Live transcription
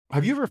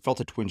Have you ever felt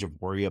a twinge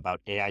of worry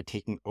about AI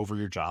taking over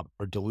your job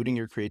or diluting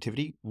your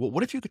creativity? Well,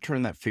 what if you could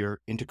turn that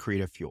fear into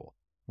creative fuel?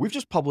 We've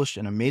just published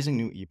an amazing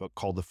new ebook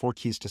called The Four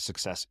Keys to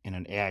Success in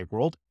an AI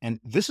World,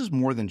 and this is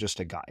more than just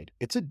a guide.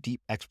 It's a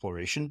deep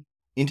exploration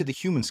into the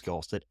human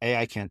skills that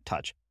AI can't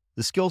touch,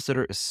 the skills that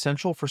are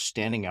essential for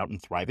standing out and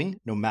thriving,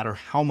 no matter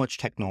how much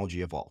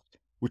technology evolves.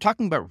 We're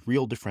talking about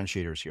real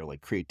differentiators here,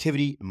 like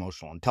creativity,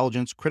 emotional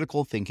intelligence,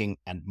 critical thinking,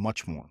 and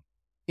much more.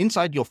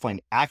 Inside, you'll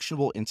find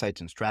actionable insights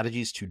and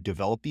strategies to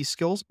develop these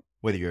skills,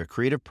 whether you're a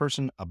creative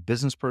person, a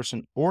business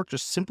person, or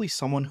just simply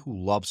someone who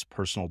loves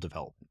personal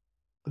development.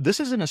 This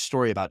isn't a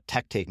story about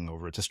tech taking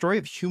over. It's a story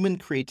of human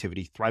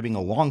creativity thriving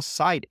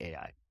alongside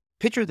AI.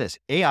 Picture this,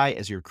 AI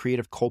as your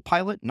creative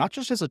co-pilot, not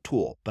just as a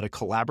tool, but a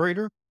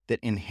collaborator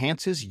that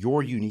enhances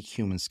your unique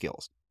human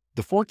skills.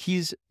 The Four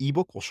Keys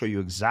ebook will show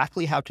you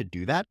exactly how to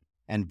do that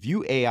and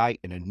view AI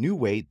in a new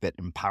way that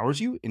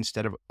empowers you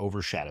instead of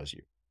overshadows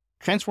you.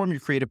 Transform your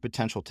creative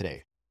potential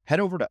today. Head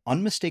over to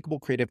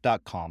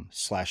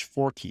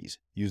unmistakablecreative.com/4keys.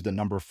 Use the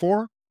number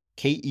 4,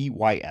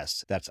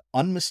 KEYS. That's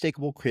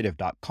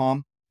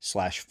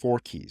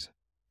unmistakablecreative.com/4keys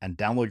and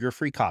download your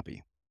free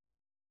copy.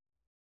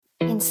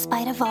 In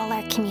spite of all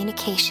our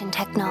communication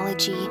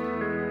technology,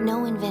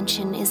 no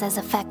invention is as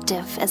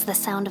effective as the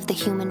sound of the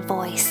human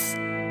voice.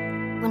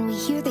 When we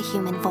hear the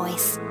human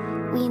voice,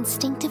 we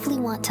instinctively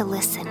want to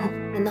listen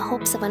in the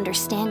hopes of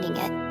understanding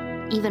it,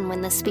 even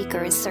when the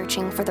speaker is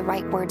searching for the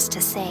right words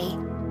to say.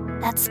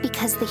 That's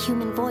because the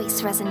human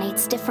voice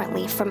resonates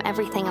differently from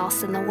everything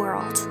else in the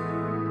world.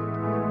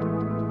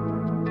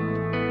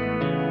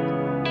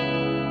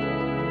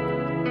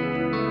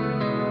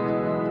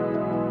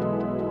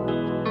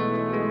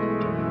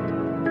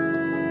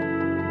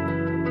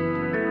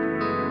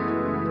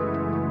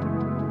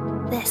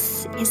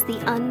 This is the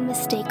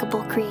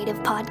Unmistakable Creative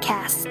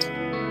Podcast.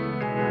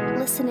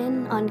 Listen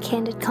in on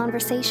candid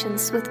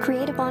conversations with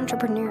creative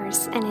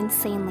entrepreneurs and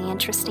insanely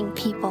interesting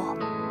people.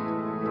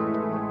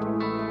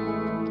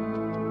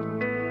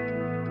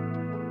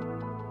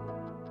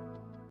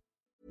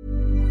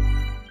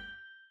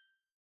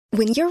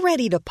 When you're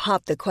ready to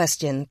pop the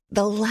question,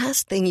 the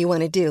last thing you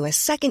want to do is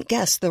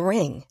second-guess the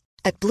ring.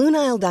 At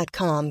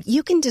BlueNile.com,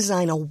 you can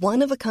design a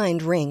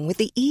one-of-a-kind ring with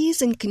the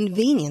ease and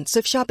convenience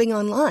of shopping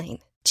online.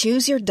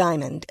 Choose your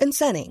diamond and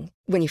setting.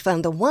 When you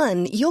find the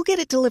one, you'll get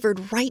it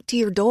delivered right to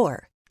your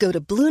door. Go to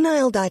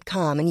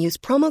BlueNile.com and use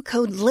promo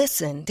code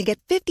LISTEN to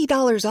get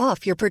 $50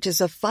 off your purchase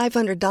of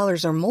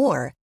 $500 or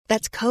more.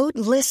 That's code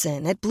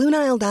LISTEN at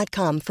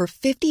BlueNile.com for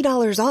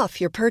 $50 off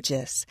your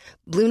purchase.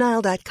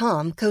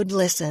 BlueNile.com, code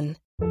LISTEN.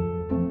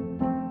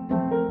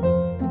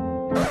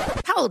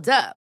 Hold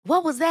up.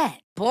 What was that?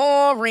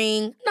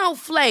 Boring. No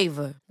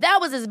flavor. That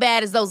was as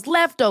bad as those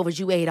leftovers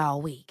you ate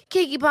all week.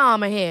 Keke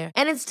Palmer here.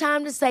 And it's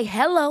time to say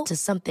hello to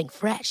something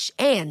fresh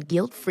and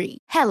guilt-free.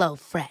 Hello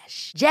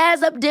Fresh.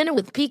 Jazz up dinner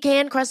with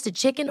pecan-crusted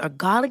chicken or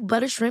garlic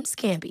butter shrimp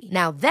scampi.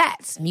 Now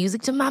that's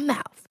music to my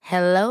mouth.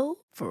 Hello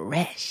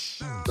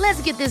Fresh.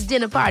 Let's get this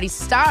dinner party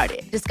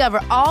started.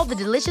 Discover all the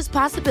delicious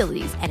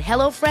possibilities at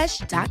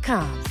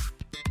HelloFresh.com.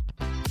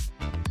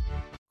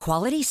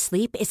 Quality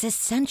sleep is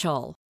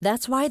essential.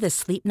 That's why the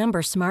Sleep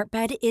Number Smart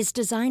Bed is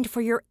designed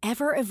for your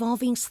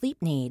ever-evolving sleep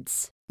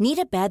needs. Need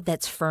a bed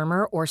that's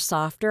firmer or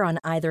softer on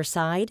either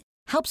side?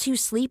 Helps you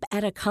sleep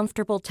at a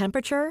comfortable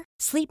temperature?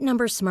 Sleep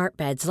Number Smart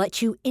Beds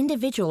let you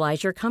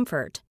individualize your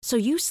comfort, so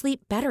you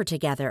sleep better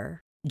together.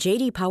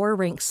 J.D. Power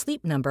ranks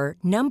Sleep Number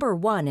number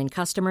 1 in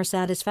customer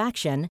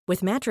satisfaction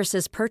with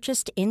mattresses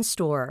purchased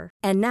in-store.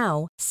 And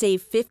now,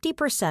 save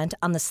 50%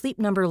 on the Sleep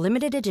Number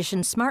Limited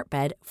Edition Smart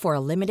Bed for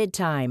a limited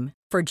time.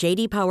 For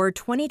J.D. Power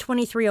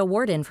 2023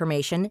 award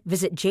information,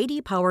 visit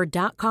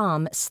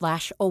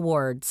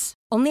jdpower.com/awards.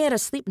 Only at a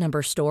Sleep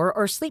Number store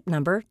or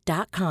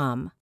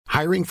sleepnumber.com.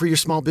 Hiring for your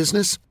small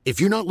business? If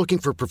you're not looking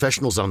for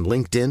professionals on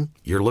LinkedIn,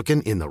 you're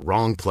looking in the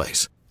wrong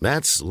place.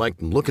 That's like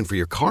looking for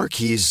your car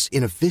keys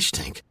in a fish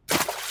tank.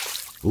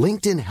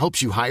 LinkedIn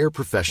helps you hire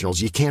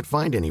professionals you can't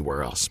find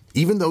anywhere else,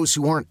 even those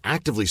who aren't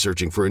actively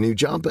searching for a new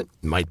job but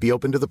might be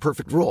open to the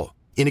perfect role.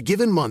 In a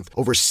given month,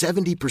 over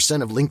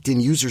 70% of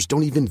LinkedIn users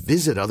don't even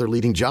visit other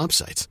leading job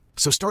sites.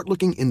 So start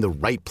looking in the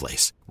right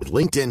place. With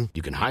LinkedIn,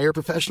 you can hire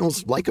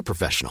professionals like a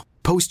professional.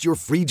 Post your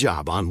free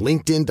job on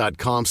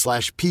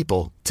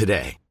linkedin.com/people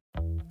today.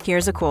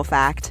 Here's a cool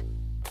fact.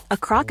 A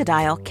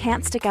crocodile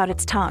can't stick out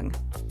its tongue.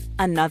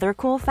 Another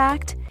cool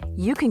fact,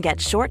 you can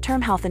get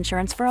short-term health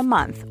insurance for a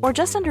month or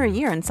just under a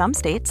year in some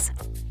states.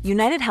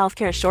 United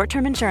Healthcare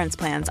short-term insurance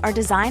plans are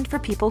designed for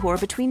people who are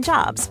between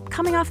jobs,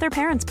 coming off their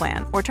parents'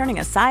 plan, or turning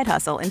a side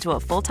hustle into a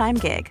full-time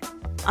gig.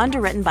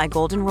 Underwritten by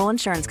Golden Rule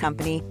Insurance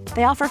Company,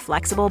 they offer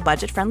flexible,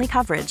 budget-friendly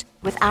coverage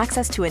with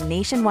access to a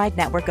nationwide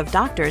network of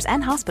doctors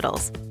and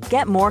hospitals.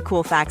 Get more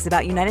cool facts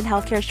about United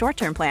Healthcare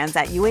short-term plans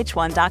at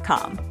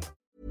uh1.com.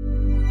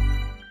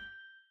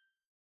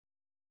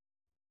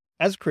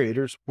 As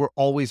creators, we're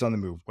always on the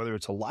move. Whether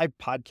it's a live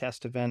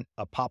podcast event,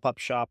 a pop-up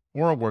shop,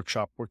 or a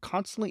workshop, we're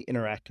constantly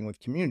interacting with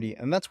community,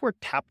 and that's where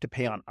Tap to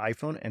Pay on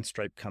iPhone and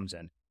Stripe comes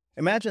in.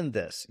 Imagine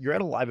this. You're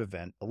at a live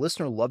event, a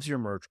listener loves your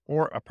merch,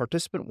 or a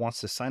participant wants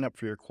to sign up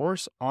for your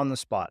course on the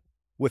spot.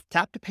 With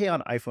Tap to Pay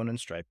on iPhone and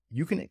Stripe,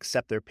 you can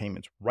accept their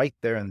payments right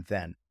there and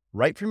then,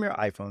 right from your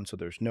iPhone, so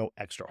there's no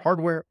extra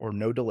hardware or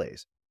no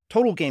delays.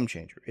 Total game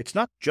changer. It's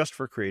not just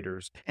for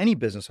creators. Any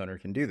business owner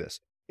can do this.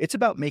 It's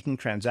about making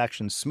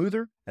transactions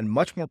smoother and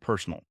much more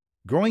personal,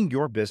 growing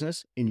your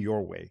business in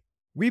your way.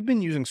 We've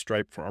been using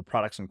Stripe for our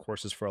products and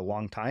courses for a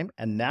long time,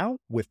 and now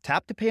with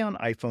Tap to Pay on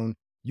iPhone,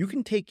 you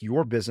can take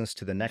your business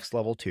to the next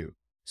level too.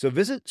 So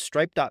visit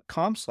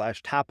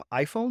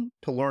stripe.com/tapiphone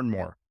to learn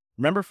more.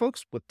 Remember,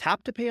 folks, with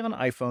Tap to Pay on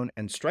iPhone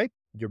and Stripe,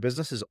 your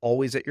business is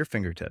always at your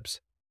fingertips.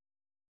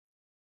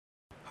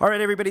 All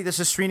right, everybody, this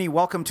is Srini.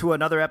 Welcome to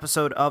another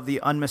episode of the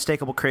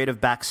Unmistakable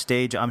Creative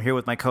Backstage. I'm here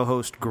with my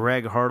co-host,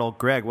 Greg Hartle.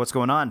 Greg, what's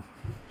going on?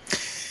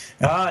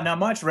 Not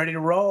much. Ready to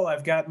roll.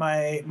 I've got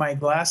my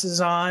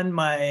glasses on,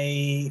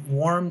 my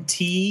warm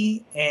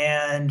tea,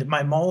 and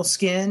my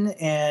moleskin,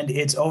 and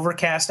it's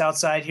overcast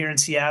outside here in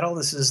Seattle.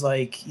 This is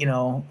like,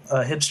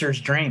 a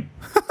hipster's dream.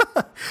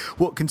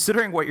 Well,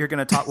 considering what we're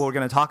going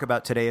to talk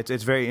about today,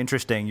 it's very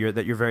interesting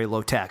that you're very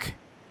low tech.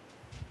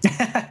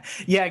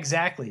 Yeah,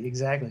 exactly.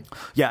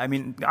 Yeah, I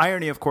mean,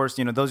 irony, of course,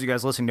 those of you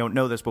guys listening don't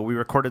know this, but we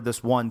recorded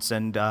this once,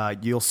 and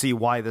you'll see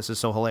why this is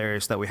so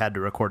hilarious that we had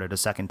to record it a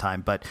second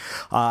time. But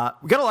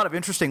we got a lot of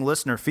interesting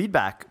listener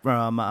feedback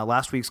from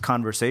last week's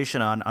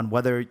conversation on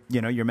whether,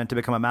 you're meant to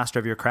become a master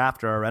of your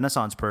craft or a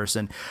Renaissance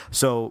person.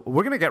 So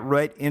we're going to get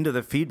right into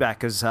the feedback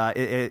because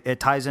it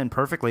ties in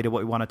perfectly to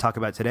what we want to talk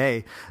about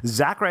today.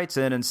 Zach writes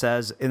in and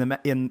says, in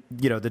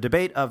the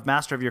debate of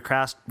master of your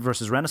craft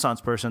versus Renaissance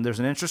person, there's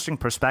an interesting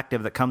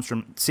perspective that comes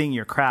from seeing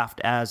your craft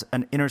as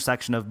an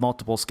intersection of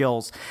multiple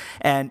skills.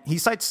 And he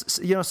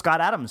cites, Scott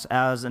Adams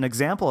as an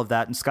example of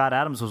that. And Scott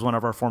Adams was one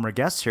of our former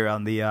guests here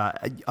on the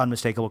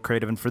Unmistakable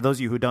Creative. And for those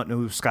of you who don't know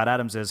who Scott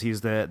Adams is,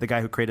 he's the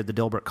guy who created the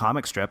Dilbert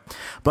comic strip.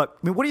 But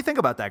I mean, what do you think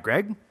about that,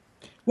 Greg?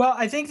 Well,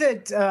 I think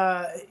that,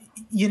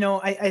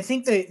 I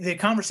think the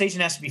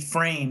conversation has to be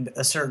framed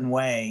a certain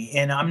way.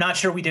 And I'm not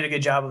sure we did a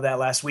good job of that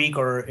last week,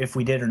 or if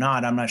we did or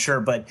not, I'm not sure.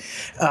 But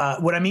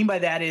what I mean by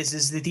that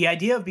is that the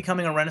idea of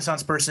becoming a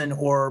Renaissance person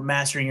or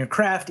mastering your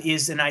craft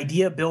is an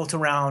idea built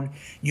around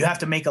you have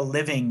to make a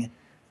living,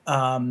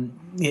 to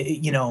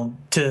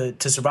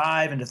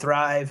survive and to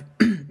thrive.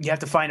 You have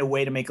to find a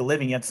way to make a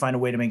living. You have to find a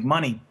way to make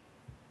money.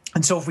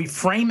 And so if we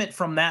frame it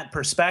from that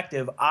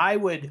perspective, I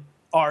would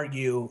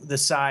argue the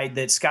side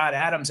that Scott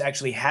Adams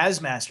actually has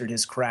mastered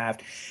his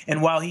craft.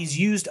 And while he's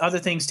used other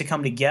things to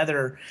come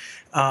together,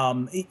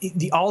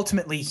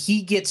 ultimately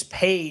he gets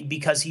paid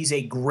because he's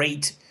a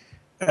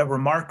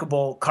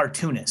remarkable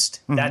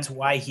cartoonist. Mm-hmm. That's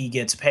why he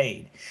gets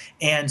paid.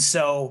 And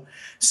so,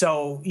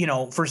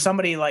 for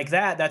somebody like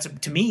that, that's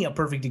to me a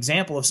perfect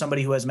example of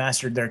somebody who has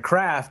mastered their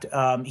craft.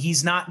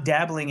 He's not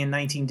dabbling in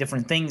 19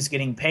 different things,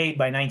 getting paid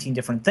by 19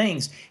 different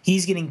things.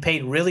 He's getting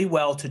paid really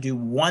well to do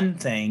one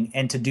thing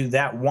and to do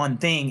that one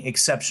thing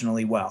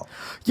exceptionally well.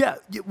 Yeah.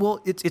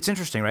 Well, it's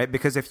interesting, right?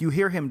 Because if you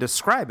hear him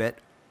describe it,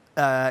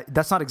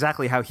 that's not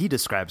exactly how he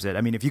describes it.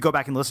 I mean, if you go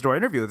back and listen to our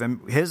interview with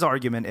him, his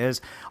argument is,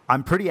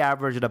 I'm pretty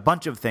average at a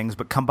bunch of things,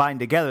 but combined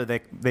together,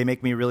 they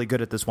make me really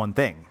good at this one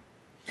thing.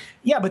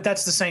 Yeah, but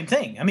that's the same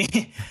thing. I mean,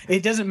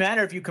 it doesn't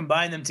matter if you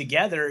combine them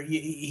together.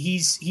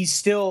 He's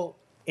still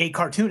a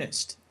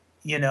cartoonist,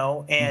 and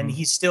mm-hmm.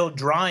 he's still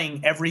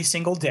drawing every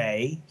single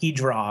day. He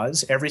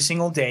draws every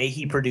single day.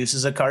 He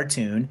produces a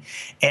cartoon,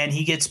 and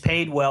he gets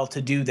paid well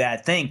to do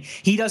that thing.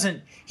 He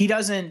doesn't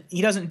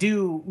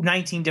do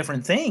 19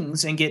 different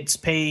things and gets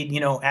paid,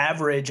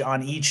 average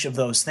on each of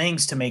those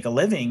things to make a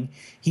living.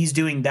 He's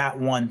doing that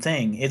one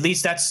thing. At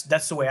least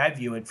that's the way I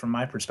view it from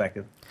my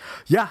perspective.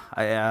 Yeah,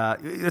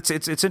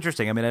 it's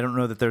interesting. I mean, I don't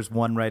know that there's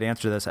one right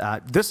answer to this.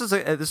 This is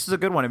a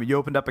good one. I mean, you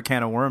opened up a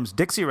can of worms.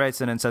 Dixie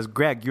writes in and says,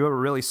 Greg, you have a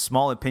really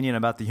small opinion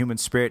about the human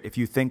spirit if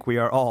you think we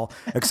are all,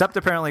 except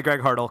apparently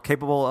Greg Hartle,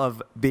 capable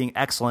of being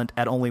excellent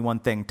at only one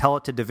thing. Tell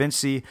it to Da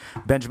Vinci,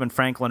 Benjamin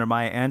Franklin, or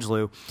Maya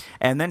Angelou.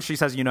 And then she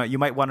says, you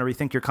might want to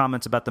rethink your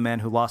comments about the man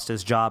who lost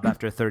his job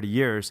after 30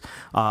 years,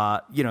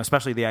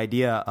 especially the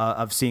idea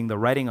of seeing the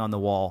writing on the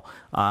wall.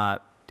 And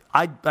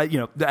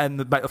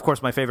of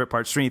course, my favorite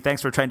part, Srini,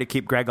 thanks for trying to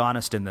keep Greg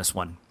honest in this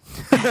one.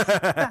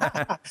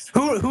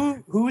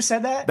 Who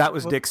said that? That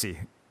was Dixie.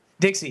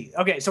 Dixie.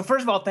 Okay, so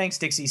first of all, thanks,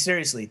 Dixie.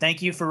 Seriously,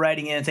 thank you for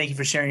writing in. Thank you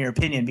for sharing your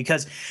opinion.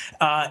 Because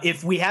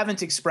if we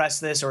haven't expressed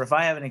this, or if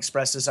I haven't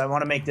expressed this, I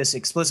want to make this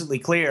explicitly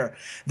clear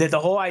that the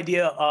whole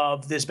idea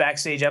of this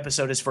backstage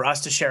episode is for us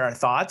to share our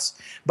thoughts.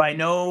 By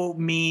no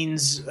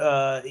means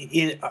are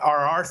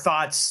our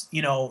thoughts,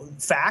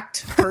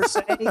 fact per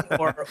se,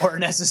 or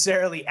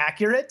necessarily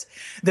accurate.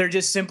 They're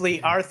just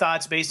simply our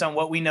thoughts based on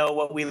what we know,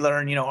 what we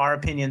learn, our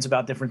opinions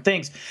about different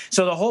things.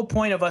 So the whole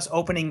point of us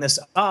opening this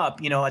up,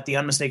 at the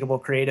Unmistakable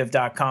Creative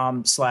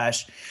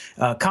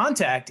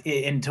creative.com/contact,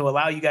 and to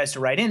allow you guys to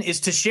write in, is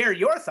to share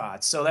your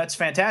thoughts. So that's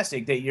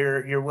fantastic that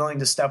you're willing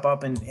to step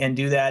up and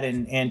do that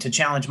and to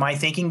challenge my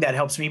thinking. That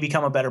helps me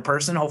become a better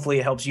person. Hopefully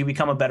it helps you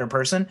become a better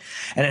person,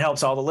 and it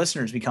helps all the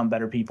listeners become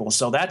better people.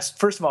 So that's,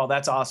 first of all,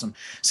 that's awesome.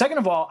 Second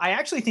of all, I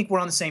actually think we're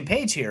on the same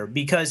page here,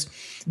 because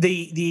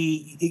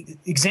the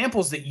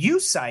examples that you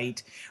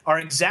cite are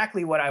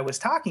exactly what I was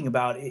talking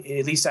about,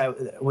 at least I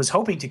was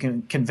hoping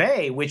to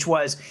convey, which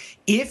was,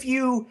 if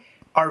you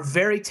are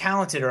very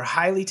talented or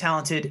highly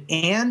talented,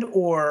 and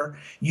or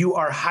you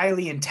are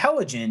highly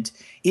intelligent,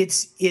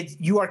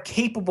 you are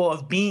capable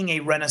of being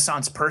a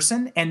Renaissance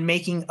person and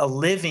making a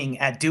living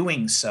at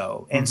doing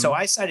so. And so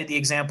I cited the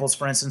examples,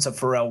 for instance, of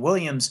Pharrell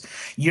Williams.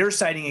 You're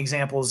citing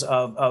examples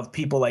of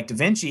people like Da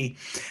Vinci.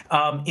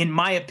 In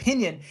my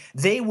opinion,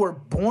 they were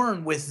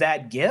born with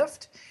that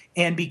gift,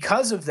 and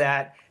because of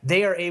that,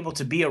 they are able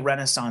to be a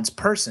Renaissance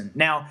person.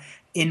 Now,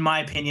 in my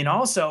opinion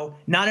also,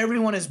 not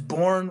everyone is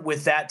born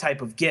with that type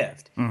of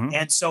gift.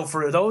 And so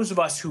for those of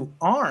us who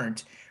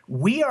aren't,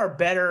 we are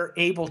better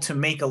able to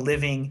make a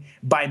living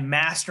by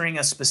mastering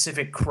a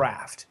specific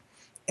craft.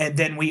 And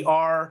then we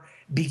are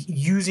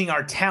using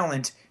our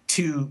talent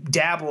to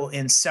dabble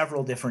in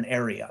several different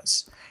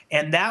areas.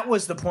 And that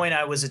was the point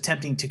I was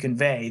attempting to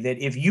convey, that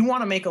if you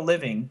want to make a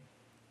living,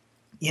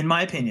 in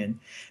my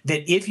opinion,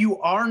 that if you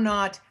are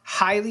not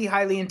highly,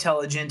 highly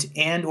intelligent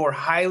and or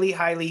highly,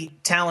 highly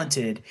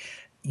talented,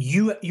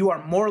 you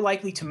are more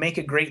likely to make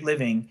a great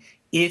living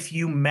if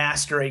you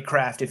master a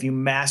craft, if you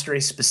master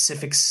a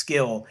specific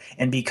skill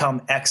and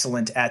become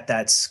excellent at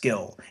that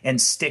skill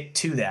and stick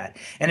to that.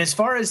 And as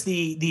far as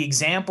the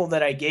example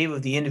that I gave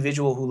of the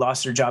individual who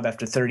lost their job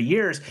after 30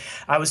 years,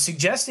 I was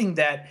suggesting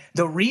that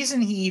the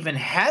reason he even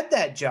had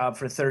that job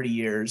for 30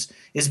 years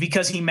is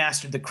because he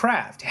mastered the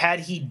craft. Had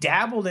he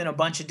dabbled in a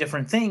bunch of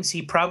different things,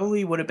 he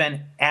probably would have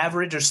been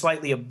average or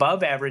slightly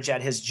above average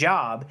at his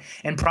job,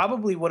 and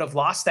probably would have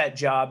lost that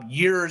job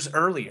years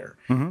earlier.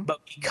 But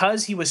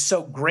because he was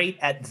so great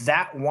at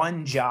that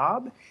one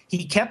job,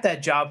 he kept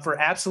that job for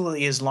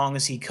absolutely as long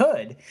as he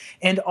could.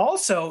 And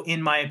also,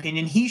 in my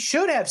opinion, he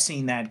should have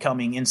seen that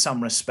coming in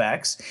some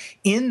respects,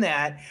 in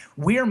that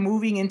we're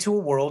moving into a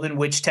world in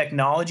which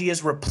technology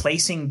is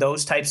replacing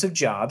those types of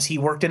jobs. He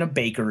worked in a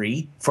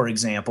bakery, for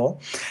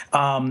example,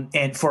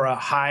 and for a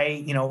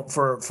high,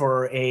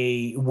 for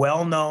a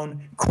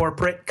well-known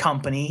corporate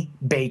company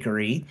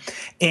bakery,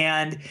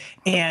 and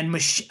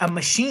a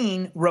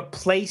machine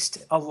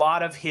replaced a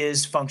lot of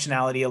his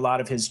functionality, a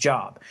lot of his job.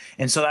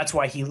 And so that's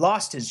why he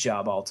lost his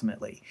job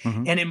ultimately.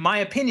 And in my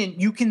opinion,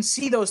 you can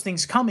see those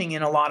things coming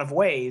in a lot of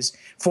ways.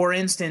 For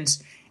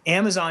instance,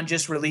 Amazon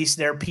just released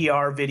their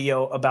PR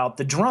video about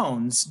the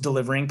drones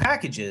delivering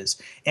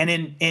packages.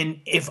 And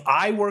if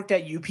I worked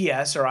at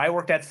UPS or I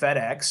worked at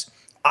FedEx,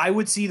 I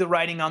would see the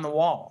writing on the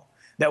wall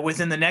that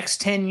within the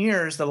next 10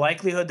 years, the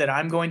likelihood that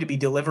I'm going to be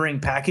delivering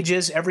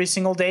packages every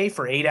single day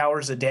for 8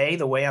 hours a day,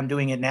 the way I'm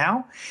doing it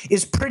now,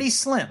 is pretty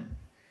slim.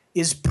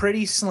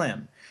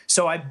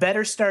 So I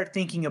better start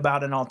thinking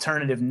about an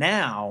alternative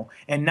now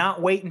and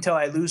not wait until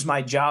I lose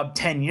my job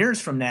 10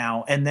 years from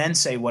now and then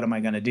say, what am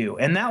I going to do?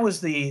 And that was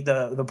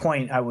the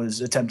point I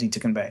was attempting to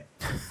convey.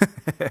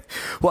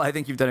 Well, I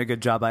think you've done a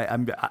good job. I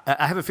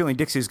have a feeling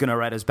Dixie's going to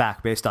write us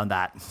back based on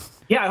that.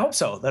 Yeah, I hope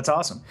so. That's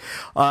awesome.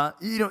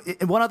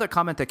 One other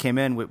comment that came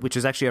in, which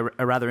is actually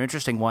a rather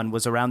interesting one,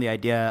 was around the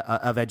idea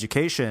of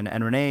education.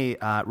 And Renee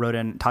wrote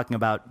in talking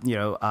about,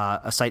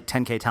 a site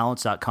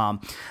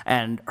 10ktalents.com.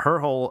 And her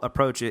whole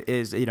approach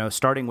is,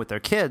 starting with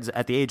their kids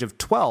at the age of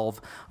 12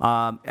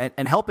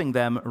 and helping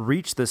them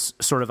reach this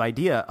sort of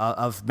idea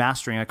of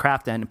mastering a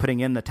craft and putting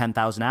in the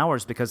 10,000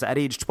 hours, because at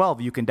age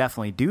 12, you can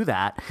definitely do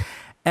that.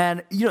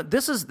 And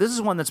this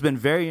is one that's been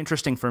very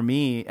interesting for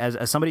me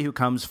as somebody who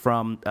comes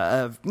from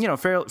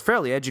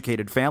fairly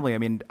educated family. I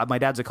mean, my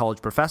dad's a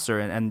college professor,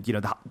 and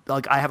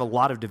I have a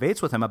lot of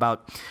debates with him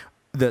about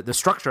the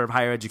structure of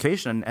higher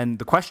education and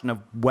the question of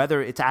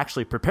whether it's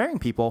actually preparing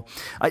people.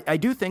 I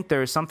do think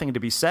there is something to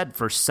be said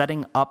for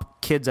setting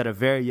up kids at a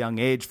very young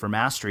age for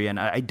mastery, and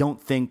I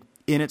don't think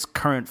in its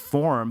current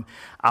form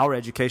our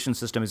education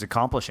system is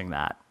accomplishing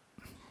that.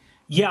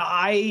 Yeah,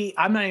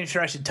 I'm not even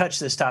sure I should touch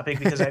this topic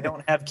because I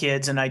don't have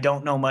kids and I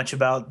don't know much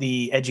about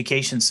the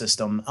education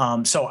system.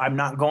 So I'm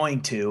not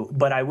going to.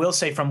 But I will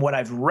say, from what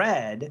I've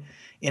read,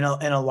 in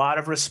a lot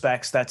of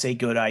respects, that's a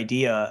good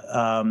idea.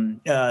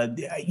 Then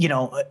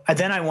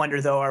I wonder,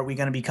 though, are we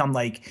going to become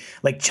like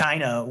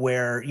China,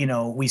 where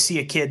we see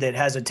a kid that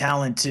has a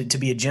talent to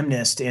be a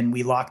gymnast and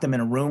we lock them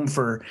in a room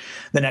for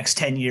the next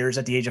 10 years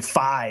at the age of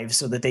 5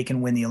 so that they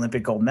can win the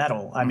Olympic gold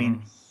medal? I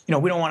mean,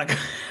 we don't want to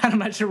go, I'm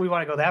not sure we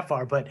want to go that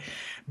far, but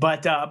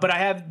I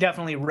have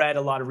definitely read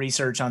a lot of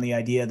research on the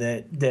idea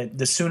that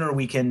the sooner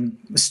we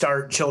can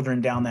start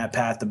children down that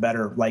path, the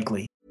better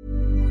likely.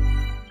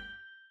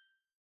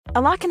 A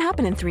lot can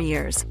happen in 3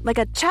 years, like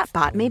a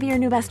chatbot may be your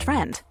new best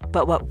friend.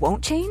 But what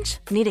won't change?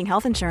 Needing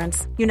health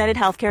insurance. United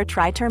Healthcare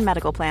Tri-Term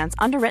Medical Plans,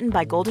 underwritten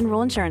by Golden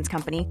Rule Insurance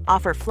Company,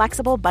 offer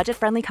flexible,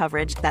 budget-friendly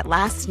coverage that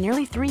lasts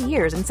nearly 3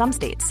 years in some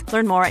states.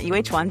 Learn more at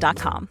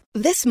uh1.com.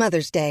 This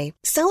Mother's Day,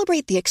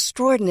 celebrate the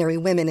extraordinary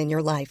women in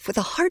your life with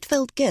a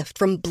heartfelt gift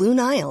from Blue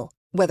Nile.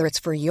 Whether it's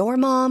for your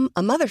mom,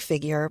 a mother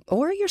figure,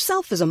 or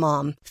yourself as a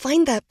mom,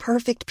 find that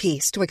perfect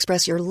piece to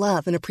express your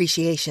love and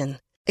appreciation.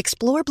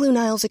 Explore Blue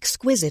Nile's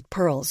exquisite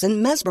pearls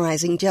and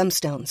mesmerizing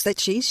gemstones that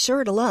she's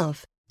sure to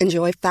love.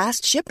 Enjoy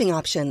fast shipping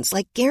options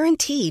like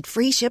guaranteed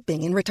free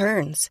shipping and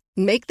returns.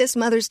 Make this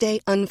Mother's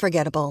Day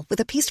unforgettable with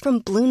a piece from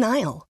Blue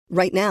Nile.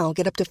 Right now,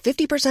 get up to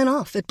 50%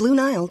 off at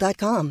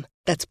BlueNile.com.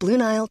 That's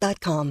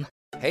BlueNile.com.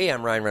 Hey,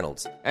 I'm Ryan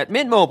Reynolds. At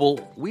Mint Mobile,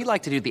 we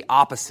like to do the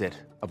opposite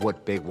of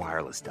what Big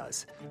Wireless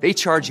does. They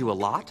charge you a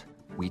lot.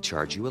 We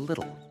charge you a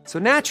little. So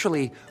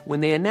naturally, when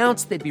they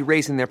announced they'd be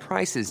raising their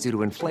prices due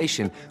to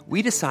inflation,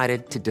 we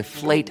decided to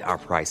deflate our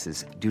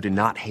prices due to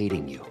not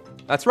hating you.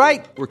 That's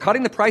right. We're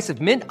cutting the price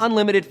of Mint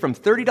Unlimited from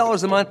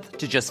 $30 a month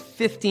to just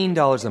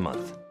 $15 a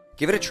month.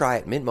 Give it a try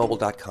at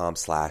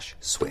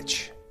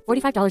mintmobile.com/switch.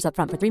 $45 up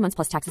front for 3 months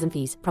plus taxes and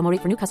fees. Promo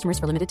rate for new customers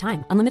for limited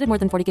time. Unlimited more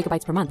than 40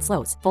 gigabytes per month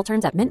slows. Full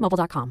terms at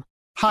mintmobile.com.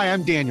 Hi,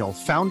 I'm Daniel,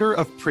 founder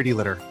of Pretty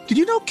Litter. Did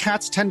you know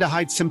cats tend to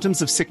hide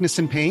symptoms of sickness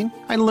and pain?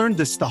 I learned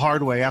this the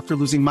hard way after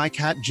losing my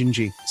cat,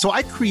 Gingy. So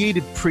I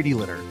created Pretty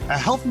Litter, a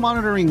health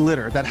monitoring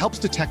litter that helps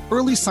detect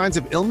early signs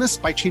of illness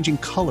by changing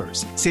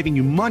colors, saving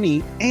you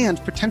money and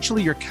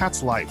potentially your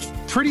cat's life.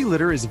 Pretty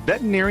Litter is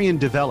veterinarian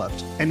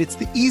developed, and it's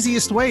the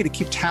easiest way to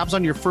keep tabs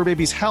on your fur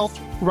baby's health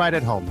right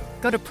at home.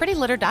 Go to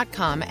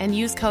prettylitter.com and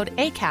use code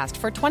ACAST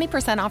for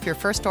 20% off your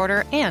first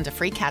order and a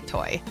free cat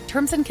toy.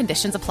 Terms and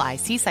conditions apply.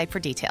 See site for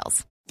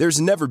details.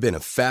 There's never been a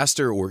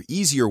faster or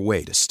easier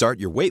way to start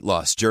your weight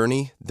loss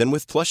journey than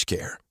with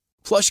PlushCare.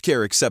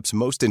 PlushCare accepts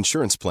most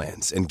insurance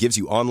plans and gives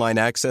you online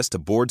access to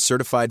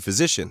board-certified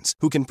physicians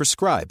who can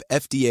prescribe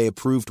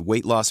FDA-approved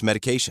weight loss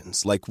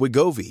medications like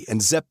Wegovy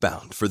and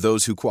Zepbound for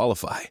those who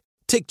qualify.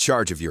 Take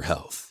charge of your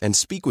health and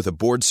speak with a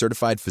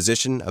board-certified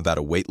physician about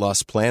a weight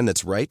loss plan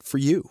that's right for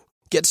you.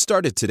 Get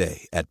started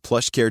today at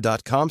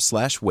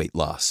plushcare.com/weight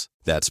loss.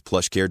 That's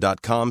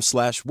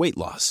plushcare.com/weight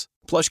loss.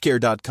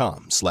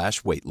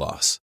 plushcare.com/weight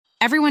loss.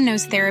 Everyone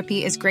knows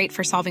therapy is great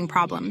for solving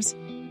problems,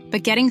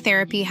 but getting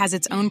therapy has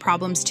its own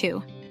problems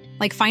too,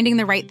 like finding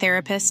the right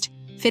therapist,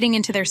 fitting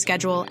into their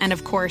schedule, and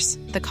of course,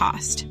 the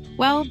cost.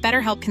 Well,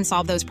 BetterHelp can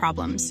solve those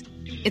problems.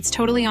 It's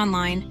totally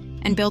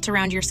online and built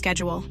around your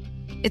schedule.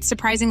 It's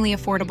surprisingly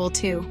affordable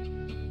too.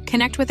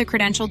 Connect with a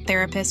credentialed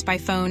therapist by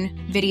phone,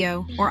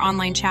 video, or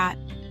online chat,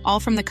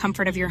 all from the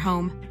comfort of your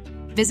home.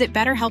 Visit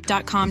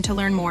BetterHelp.com to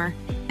learn more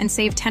and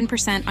save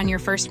 10% on your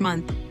first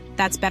month.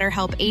 That's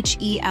BetterHelp,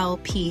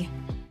 H-E-L-P.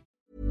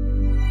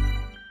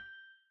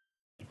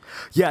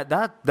 Yeah,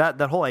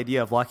 that whole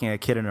idea of locking a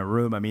kid in a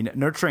room, I mean,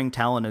 nurturing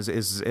talent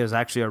is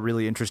actually a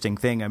really interesting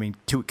thing. I mean,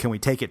 can we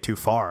take it too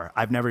far?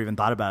 I've never even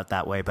thought about it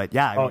that way, but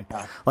yeah, I mean,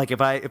 like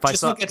if I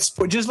saw, just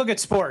look at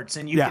sports,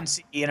 and you can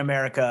see in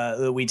America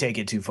that we take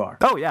it too far.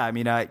 Oh yeah, I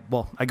mean, I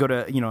go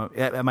to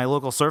at my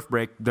local surf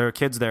break, there are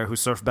kids there who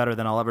surf better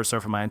than I'll ever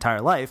surf in my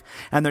entire life,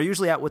 and they're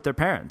usually out with their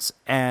parents.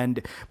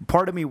 And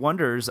part of me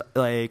wonders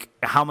like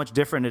how much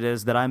different it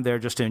is that I'm there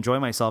just to enjoy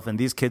myself, and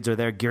these kids are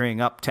there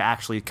gearing up to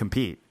actually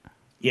compete.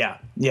 Yeah.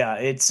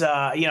 It's,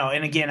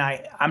 and again,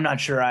 I'm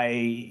not sure I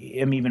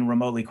am even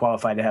remotely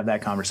qualified to have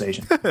that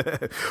conversation.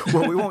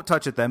 Well, we won't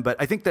touch it then, but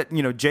I think that,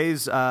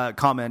 Jay's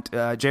comment,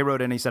 Jay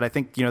wrote in, he said, I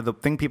think, the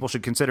thing people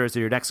should consider is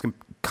that your next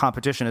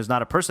competition is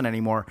not a person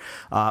anymore,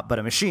 but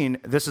a machine.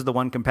 This is the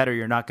one competitor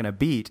you're not going to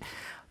beat.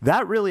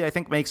 That really, I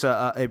think, makes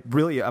a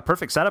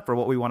perfect setup for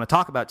what we want to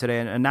talk about today.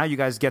 And now you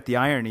guys get the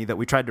irony that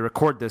we tried to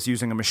record this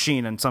using a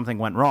machine and something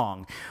went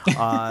wrong.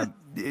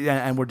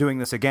 And we're doing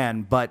this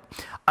again. But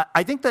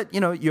I think that,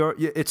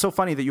 it's so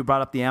funny that you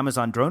brought up the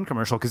Amazon drone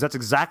commercial, because that's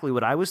exactly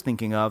what I was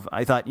thinking of.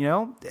 I thought,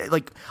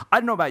 like, I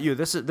don't know about you.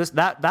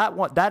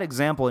 That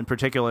example in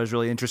particular is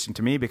really interesting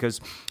to me because,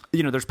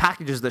 there's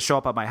packages that show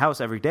up at my house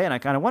every day. And I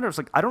kind of wonder, it's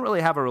like, I don't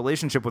really have a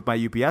relationship with my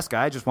UPS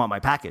guy. I just want my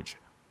package.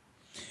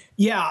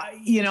 Yeah,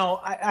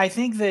 I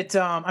think that,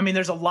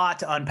 there's a lot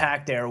to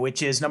unpack there,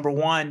 which is, number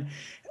one,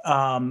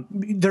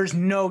 there's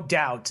no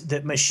doubt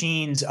that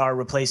machines are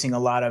replacing a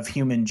lot of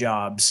human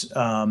jobs,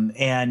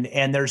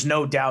 and there's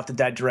no doubt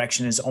that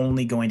direction is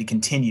only going to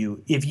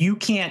continue. If you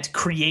can't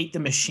create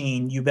the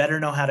machine, you better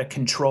know how to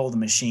control the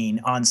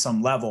machine on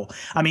some level.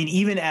 I mean,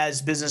 even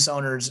as business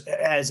owners,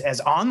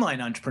 as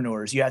online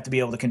entrepreneurs, you have to be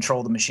able to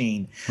control the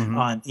machine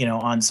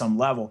on some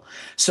level.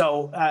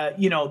 So,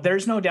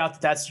 there's no doubt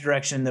that that's the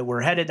direction that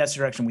we're headed. That's the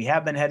direction we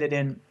have been headed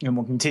in, and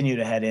we'll continue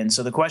to head in.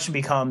 So the question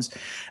becomes,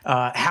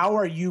 how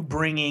are you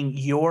bringing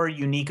your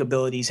unique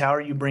abilities? How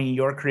are you bringing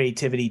your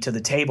creativity to the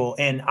table?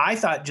 And I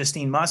thought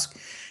Justine Musk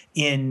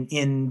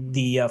in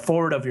the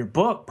forward of your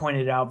book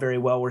pointed out very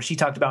well, where she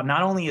talked about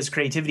not only is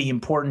creativity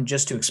important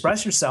just to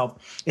express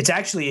yourself, it's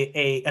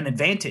actually an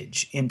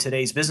advantage in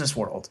today's business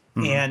world.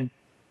 Mm-hmm.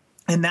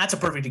 And that's a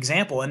perfect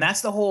example. And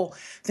that's the whole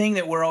thing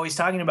that we're always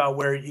talking about,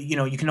 where, you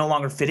know, you can no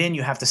longer fit in,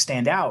 you have to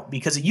stand out.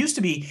 Because it used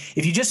to be,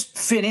 if you just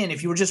fit in,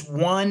 if you were just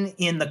one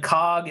in the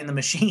cog in the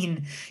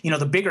machine, you know,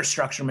 the bigger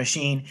structure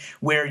machine,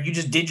 where you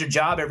just did your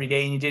job every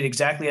day and you did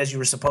exactly as you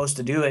were supposed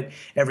to do it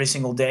every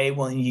single day,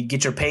 well, you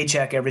get your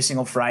paycheck every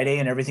single Friday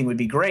and everything would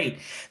be great.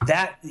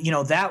 That, you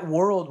know, that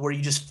world where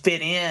you just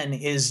fit in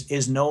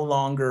is no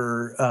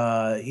longer,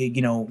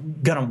 you know,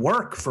 going to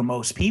work for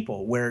most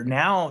people, where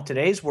now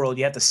today's world,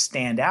 you have to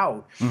stand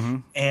out. Mm-hmm.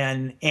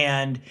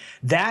 And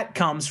that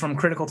comes from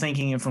critical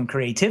thinking and from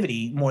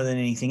creativity more than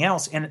anything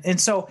else. And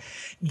so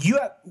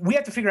we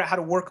have to figure out how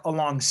to work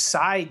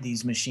alongside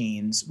these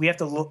machines. We have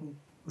to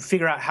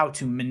figure out how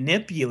to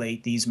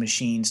manipulate these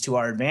machines to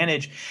our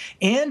advantage,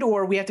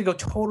 or we have to go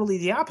totally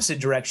the opposite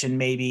direction,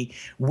 maybe,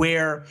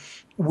 where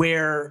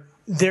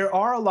there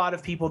are a lot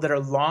of people that are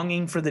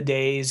longing for the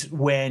days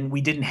when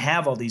we didn't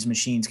have all these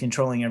machines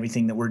controlling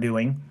everything that we're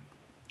doing.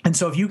 And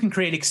so if you can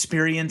create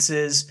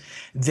experiences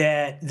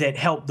that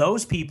help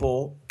those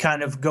people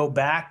kind of go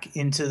back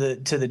into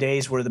the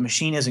days where the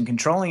machine isn't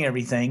controlling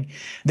everything,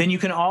 then you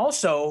can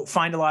also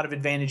find a lot of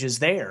advantages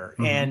there.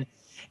 Mm-hmm.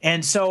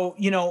 And so,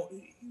 you know,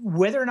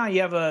 whether or not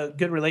you have a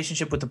good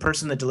relationship with the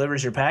person that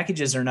delivers your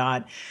packages or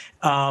not,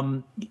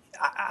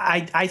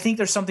 I think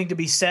there's something to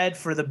be said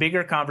for the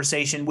bigger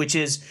conversation, which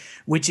is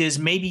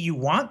maybe you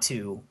want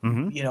to,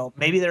 you know,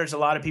 maybe there's a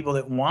lot of people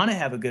that want to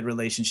have a good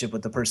relationship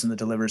with the person that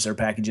delivers their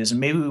packages. And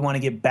maybe we want to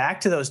get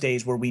back to those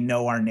days where we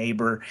know our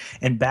neighbor,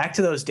 and back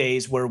to those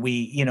days where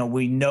we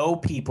know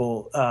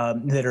people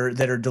that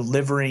are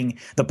delivering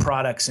the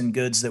products and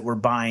goods that we're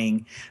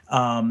buying,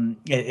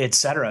 et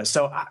cetera.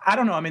 So I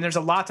don't know. I mean, there's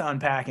a lot to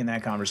unpack in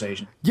that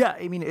conversation. Yeah.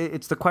 I mean,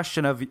 it's the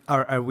question of,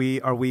 are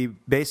we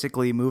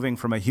basically moving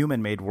from a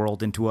human-made world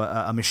into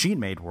a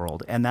machine-made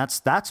world? And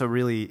that's a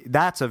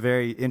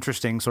very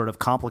interesting sort of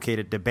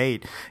complicated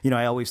debate. You know,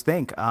 I always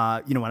think,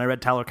 you know, when I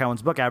read Tyler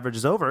Cowen's book, Average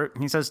is Over,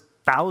 he says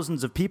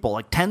thousands of people,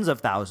 like tens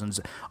of thousands,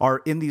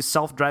 are in these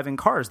self-driving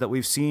cars that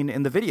we've seen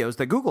in the videos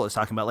that Google is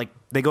talking about. Like,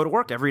 they go to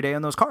work every day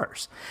in those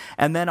cars.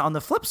 And then on the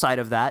flip side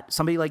of that,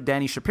 somebody like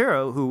Dani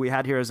Shapiro, who we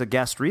had here as a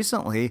guest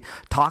recently,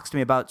 talks to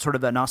me about sort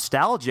of the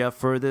nostalgia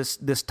for this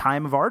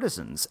time of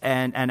artisans,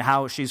 and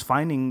how she's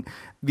finding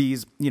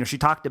these, you know, she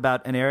talked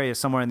about an area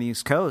somewhere in the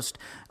East Coast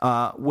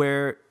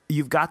where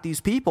you've got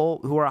these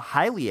people who are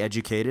highly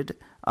educated,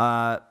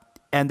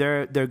 and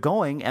they're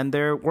going and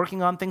they're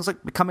working on things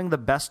like becoming the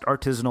best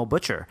artisanal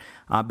butcher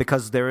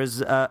because there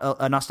is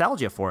a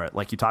nostalgia for it,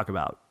 like you talk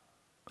about.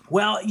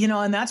 Well, you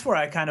know, and that's where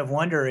I kind of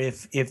wonder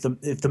if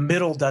the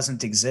middle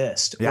doesn't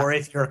exist, or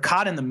if you're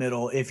caught in the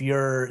middle,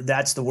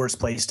 that's the worst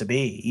place to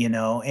be, you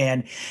know,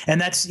 and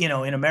that's, you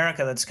know, in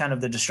America, that's kind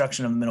of the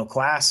destruction of the middle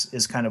class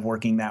is kind of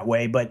working that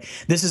way. But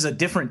this is a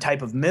different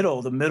type of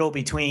middle, the middle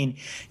between,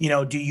 you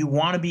know, do you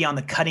want to be on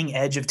the cutting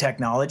edge of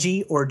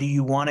technology, or do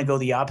you want to go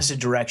the opposite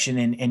direction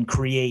and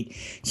create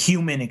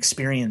human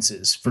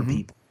experiences for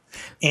people?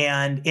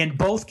 And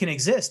both can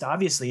exist,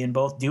 obviously, and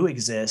both do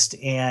exist.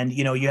 And,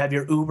 you know, you have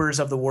your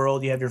Ubers of the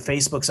world, you have your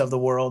Facebooks of the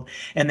world,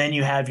 and then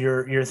you have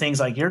your things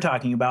like you're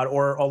talking about,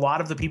 or a lot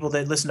of the people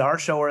that listen to our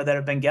show or that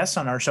have been guests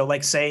on our show,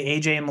 like, say,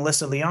 AJ and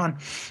Melissa Leon,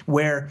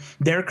 where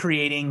they're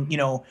creating, you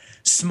know,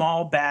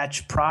 small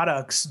batch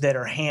products that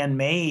are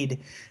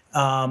handmade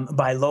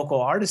by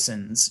local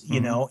artisans, you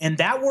know, and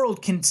that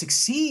world can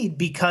succeed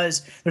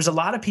because there's a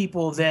lot of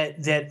people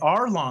that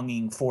are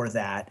longing for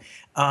that.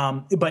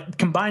 But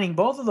combining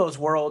both of those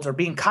worlds, or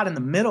being caught in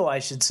the middle, I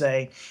should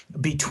say,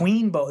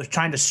 between both,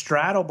 trying to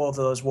straddle both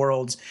of those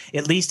worlds,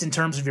 at least in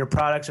terms of your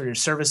products or your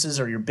services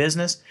or your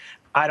business,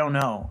 I don't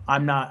know.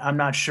 I'm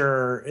not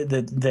sure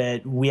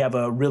that we have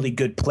a really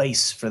good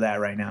place for that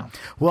right now.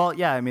 Well,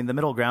 yeah, I mean, the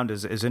middle ground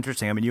is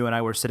interesting. I mean, you and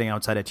I were sitting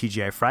outside at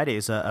TGI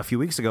Fridays a few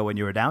weeks ago when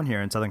you were down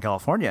here in Southern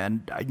California,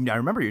 and I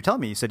remember you telling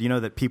me, you said, you know,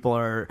 that people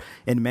are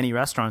in many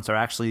restaurants are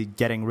actually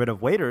getting rid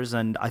of waiters,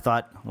 and I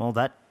thought, well,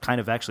 that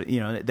kind of actually, you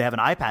know, they have an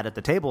iPad at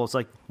the table. It's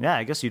like, yeah,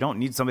 I guess you don't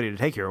need somebody to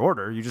take your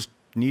order. You just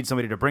need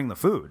somebody to bring the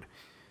food.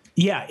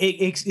 Yeah,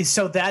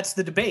 so that's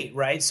the debate,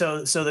 right?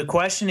 So the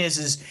question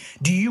is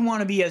do you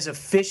want to be as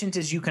efficient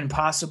as you can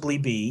possibly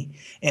be?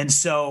 And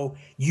so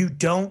you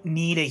don't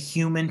need a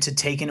human to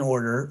take an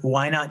order.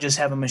 Why not just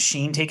have a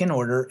machine take an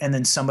order, and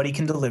then somebody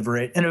can deliver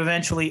it, and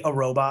eventually a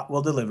robot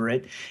will deliver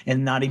it,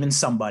 and not even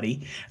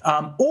somebody?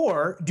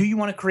 Or do you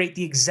want to create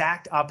the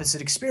exact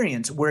opposite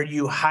experience, where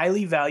you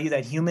highly value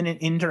that human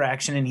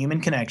interaction and human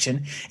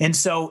connection? And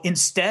so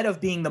instead of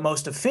being the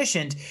most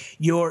efficient,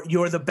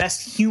 you're the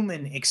best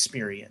human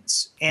experience.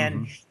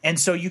 And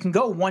so you can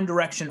go one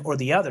direction or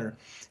the other.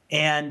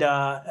 And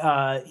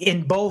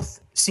in both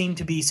seem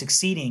to be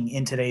succeeding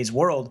in today's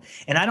world.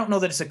 And I don't know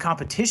that it's a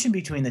competition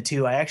between the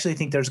two. I actually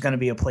think there's going to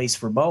be a place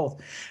for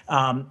both.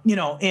 But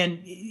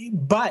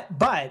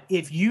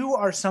if you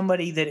are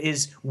somebody that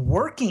is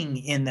working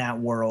in that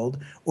world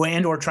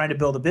or trying to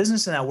build a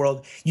business in that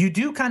world, you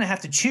do kind of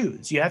have to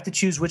choose. You have to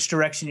choose which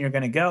direction you're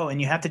going to go,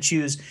 and you have to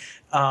choose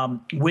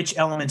which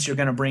elements you're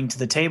going to bring to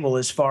the table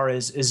as far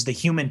as the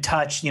human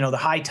touch, the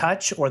high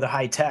touch or the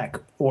high tech,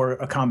 or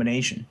a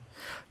combination.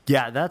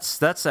 Yeah,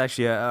 that's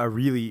actually a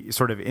really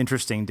sort of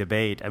interesting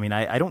debate. I mean,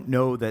 I don't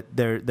know that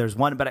there's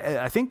one, but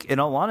I think in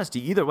all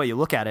honesty, either way you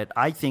look at it,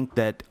 I think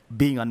that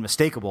being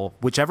unmistakable,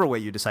 whichever way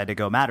you decide to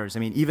go, matters. I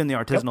mean, even the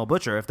artisanal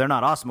butcher, if they're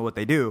not awesome at what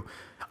they do,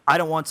 I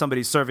don't want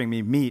somebody serving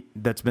me meat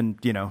that's been,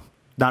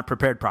 not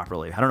prepared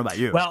properly. I don't know about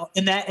you. Well,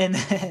 and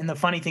the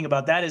funny thing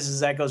about that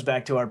is that goes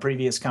back to our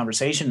previous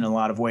conversation in a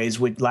lot of ways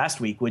with last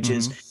week, which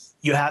is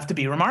you have to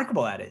be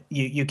remarkable at it.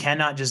 You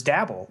cannot just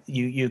dabble.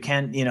 You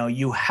can,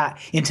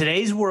 in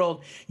today's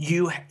world,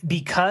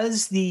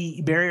 because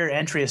the barrier to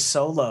entry is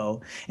so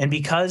low, and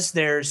because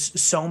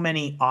there's so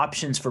many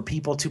options for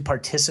people to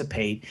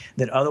participate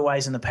that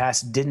otherwise in the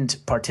past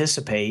didn't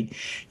participate,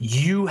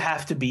 you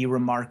have to be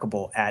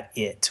remarkable at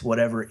it,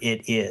 whatever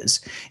it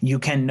is. You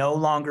can no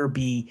longer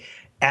be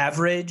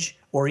average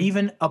or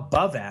even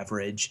above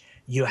average.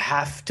 You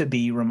have to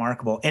be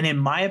remarkable. And in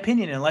my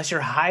opinion, unless you're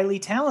highly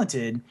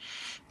talented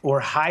or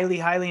highly,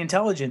 highly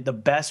intelligent, the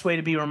best way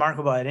to be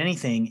remarkable at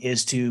anything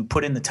is to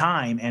put in the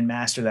time and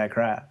master that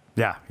craft.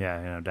 Yeah,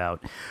 no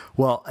doubt.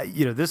 Well,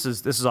 this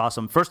is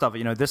awesome. First off,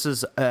 this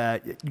is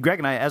Greg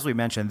and I, as we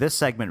mentioned, this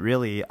segment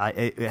really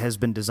it has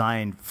been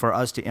designed for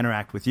us to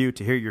interact with you,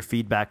 to hear your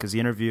feedback, because the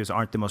interviews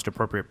aren't the most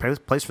appropriate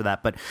place for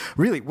that. But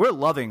really, we're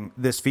loving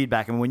this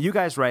feedback, and when you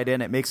guys write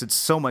in, it makes it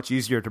so much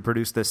easier to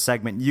produce this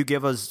segment. You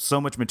give us so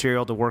much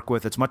material to work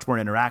with. It's much more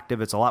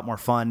interactive. It's a lot more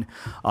fun.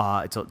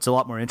 It's a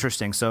lot more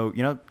interesting. So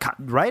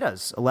write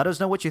us. Let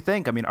us know what you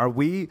think. I mean, are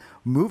we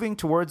moving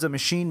towards a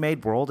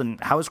machine-made world, and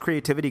how is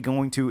creativity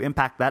going to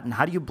impact that, and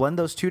how do you blend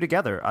those two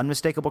together?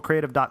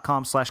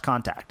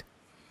 Unmistakablecreative.com/contact.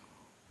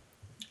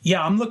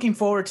 Yeah, I'm looking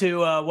forward to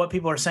what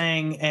people are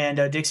saying,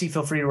 and Dixie,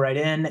 feel free to write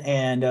in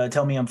and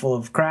tell me I'm full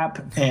of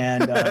crap,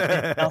 and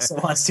Elsa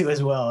wants to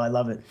as well. I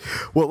love it.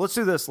 Well, let's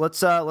do this. Let's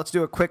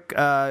do a quick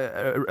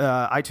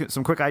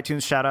some quick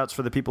iTunes shout outs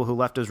for the people who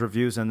left us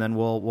reviews, and then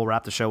we'll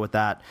wrap the show with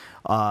that.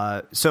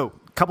 So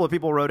a couple of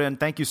people wrote in.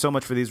 Thank you so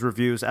much for these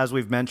reviews. As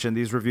we've mentioned,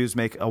 these reviews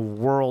make a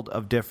world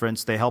of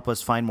difference. They help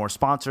us find more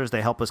sponsors.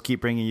 They help us keep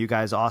bringing you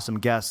guys awesome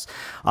guests.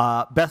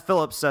 Beth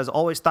Phillips says,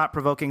 always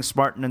thought-provoking,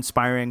 smart, and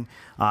inspiring.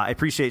 I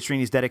appreciate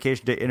Srini's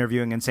dedication to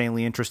interviewing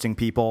insanely interesting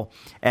people.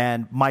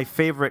 And my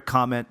favorite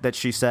comment that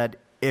she said,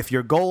 if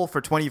your goal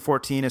for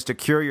 2014 is to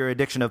cure your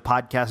addiction of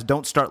podcasts,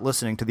 don't start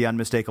listening to The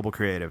Unmistakable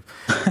Creative.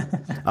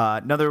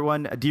 Another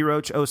one,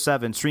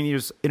 DRoach07.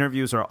 Srini's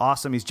interviews are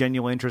awesome. He's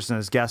genuinely interested in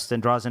his guests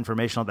and draws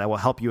information that will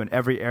help you in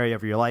every area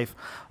of your life.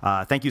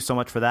 Thank you so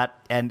much for that.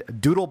 And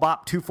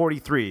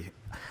Doodlebop243.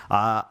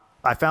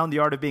 I found the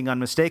art of being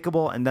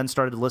unmistakable and then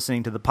started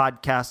listening to the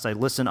podcasts. I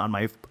listen on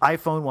my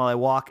iPhone while I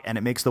walk, and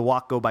it makes the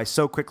walk go by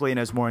so quickly and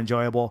is more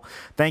enjoyable.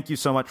 Thank you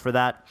so much for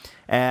that.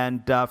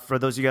 And for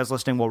those of you guys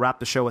listening, we'll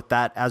wrap the show with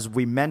that. As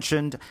we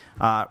mentioned,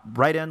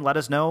 write in, let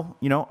us know,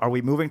 are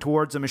we moving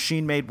towards a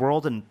machine-made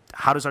world, and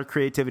how does our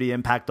creativity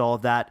impact all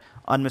of that?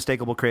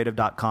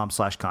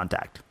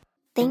 Unmistakablecreative.com/contact.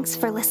 Thanks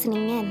for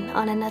listening in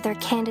on another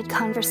candid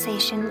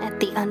conversation at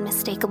The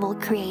Unmistakable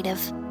Creative.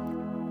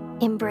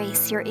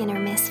 Embrace your inner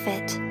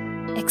misfit.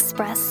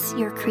 Express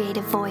your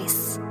creative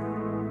voice.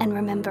 And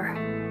remember,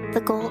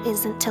 the goal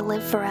isn't to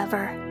live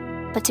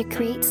forever, but to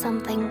create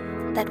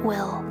something that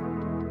will.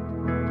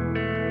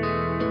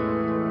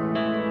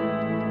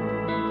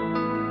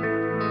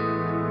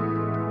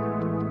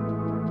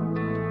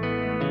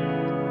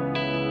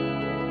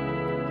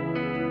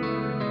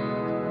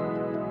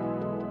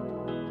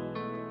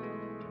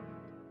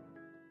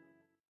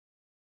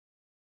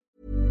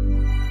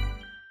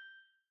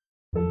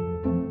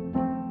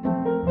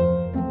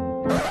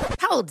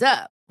 Hold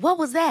up. What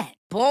was that?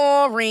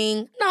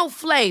 Boring. No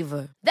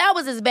flavor. That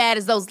was as bad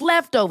as those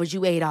leftovers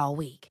you ate all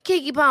week.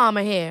 Keke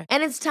Palmer here,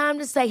 and it's time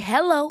to say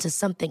hello to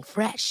something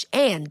fresh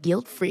and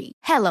guilt-free.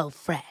 Hello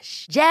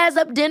Fresh. Jazz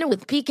up dinner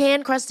with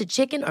pecan-crusted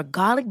chicken or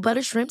garlic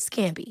butter shrimp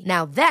scampi.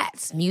 Now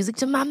that's music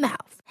to my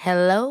mouth.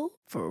 Hello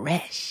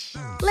Fresh.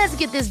 Let's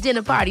get this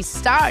dinner party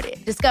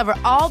started. Discover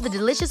all the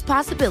delicious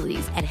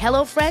possibilities at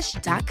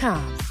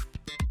HelloFresh.com.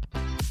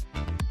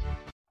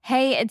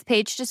 Hey, it's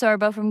Paige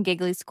DeSorbo from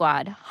Giggly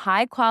Squad.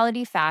 High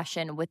quality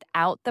fashion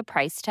without the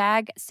price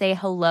tag. Say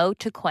hello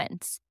to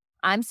Quince.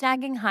 I'm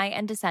snagging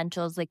high-end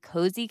essentials like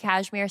cozy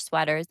cashmere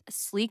sweaters,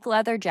 sleek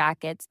leather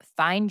jackets,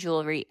 fine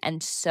jewelry,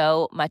 and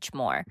so much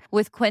more.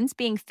 With Quince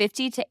being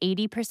 50 to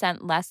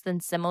 80% less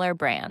than similar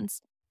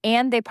brands.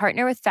 And they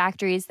partner with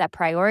factories that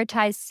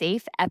prioritize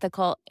safe,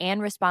 ethical,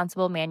 and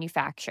responsible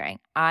manufacturing.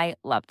 I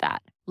love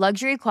that.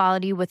 Luxury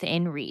quality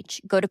within reach.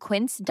 Go to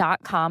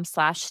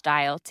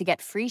quince.com/style to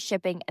get free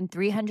shipping and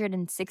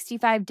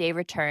 365-day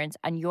returns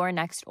on your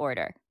next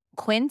order.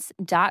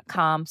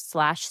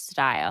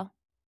 quince.com/style.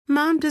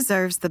 Mom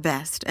deserves the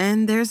best,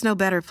 and there's no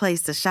better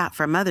place to shop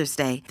for Mother's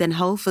Day than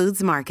Whole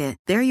Foods Market.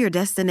 They're your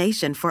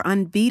destination for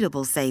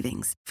unbeatable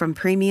savings, from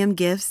premium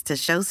gifts to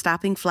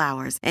show-stopping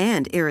flowers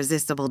and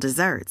irresistible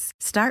desserts.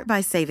 Start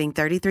by saving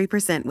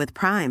 33% with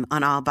Prime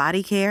on all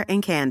body care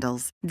and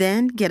candles.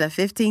 Then get a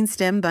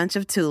 15-stem bunch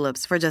of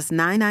tulips for just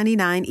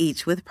 $9.99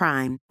 each with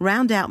Prime.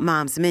 Round out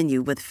Mom's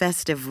menu with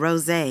festive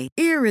rosé,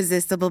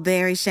 irresistible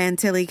berry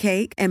chantilly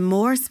cake, and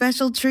more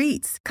special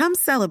treats. Come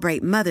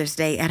celebrate Mother's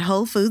Day at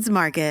Whole Foods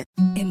Market.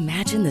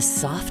 Imagine the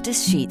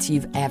softest sheets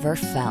you've ever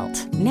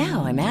felt.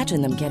 Now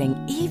imagine them getting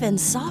even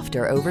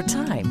softer over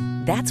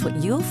time. That's what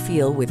you'll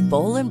feel with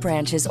Boll &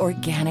 Branch's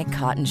organic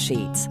cotton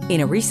sheets.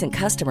 In a recent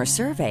customer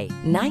survey,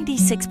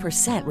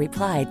 96%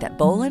 replied that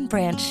Boll &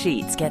 Branch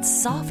sheets get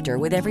softer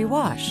with every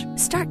wash.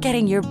 Start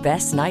getting your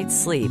best night's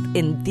sleep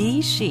in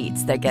these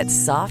sheets that get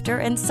softer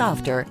and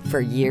softer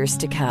for years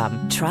to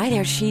come. Try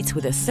their sheets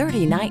with a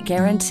 30-night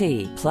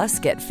guarantee. Plus,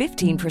 get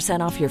 15%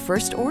 off your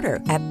first order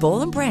at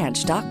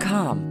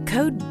bollandbranch.com.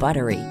 Code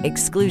BUTTERY.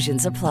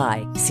 Exclusions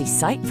apply. See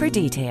site for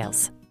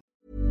details.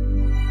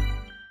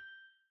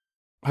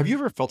 Have you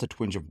ever felt a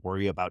twinge of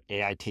worry about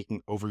AI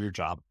taking over your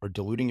job or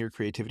diluting your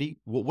creativity?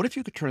 Well, what if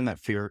you could turn that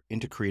fear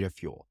into creative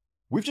fuel?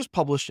 We've just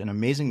published an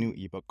amazing new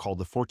ebook called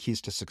The 4 Keys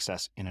to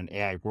Success in an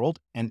AI World,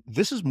 and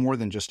this is more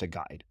than just a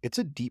guide. It's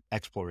a deep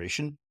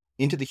exploration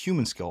into the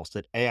human skills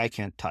that AI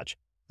can't touch,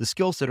 the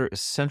skills that are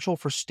essential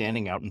for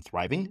standing out and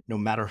thriving, no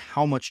matter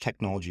how much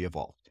technology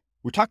evolves.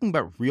 We're talking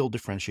about real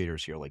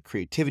differentiators here, like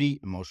creativity,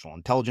 emotional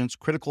intelligence,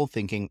 critical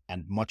thinking,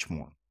 and much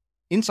more.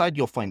 Inside,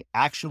 you'll find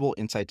actionable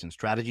insights and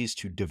strategies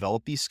to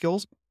develop these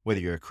skills,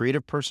 whether you're a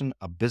creative person,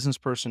 a business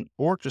person,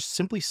 or just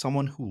simply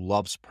someone who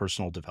loves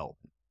personal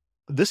development.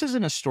 This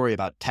isn't a story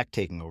about tech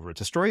taking over. It's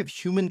a story of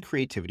human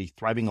creativity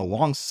thriving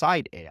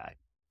alongside AI.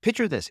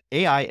 Picture this,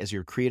 AI as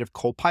your creative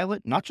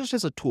co-pilot, not just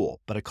as a tool,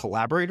 but a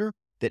collaborator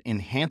that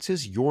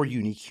enhances your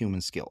unique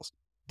human skills.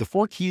 The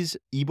 4 Keys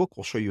ebook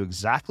will show you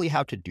exactly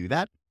how to do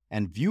that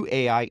and view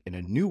AI in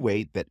a new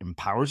way that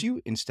empowers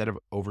you instead of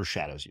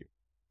overshadows you.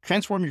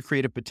 Transform your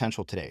creative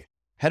potential today.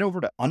 Head over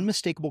to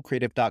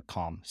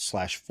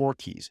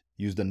unmistakablecreative.com/4keys.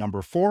 Use the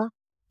number 4,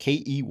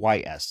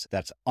 KEYS.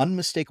 That's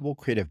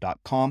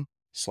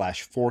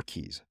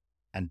unmistakablecreative.com/4keys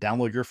and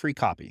download your free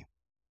copy.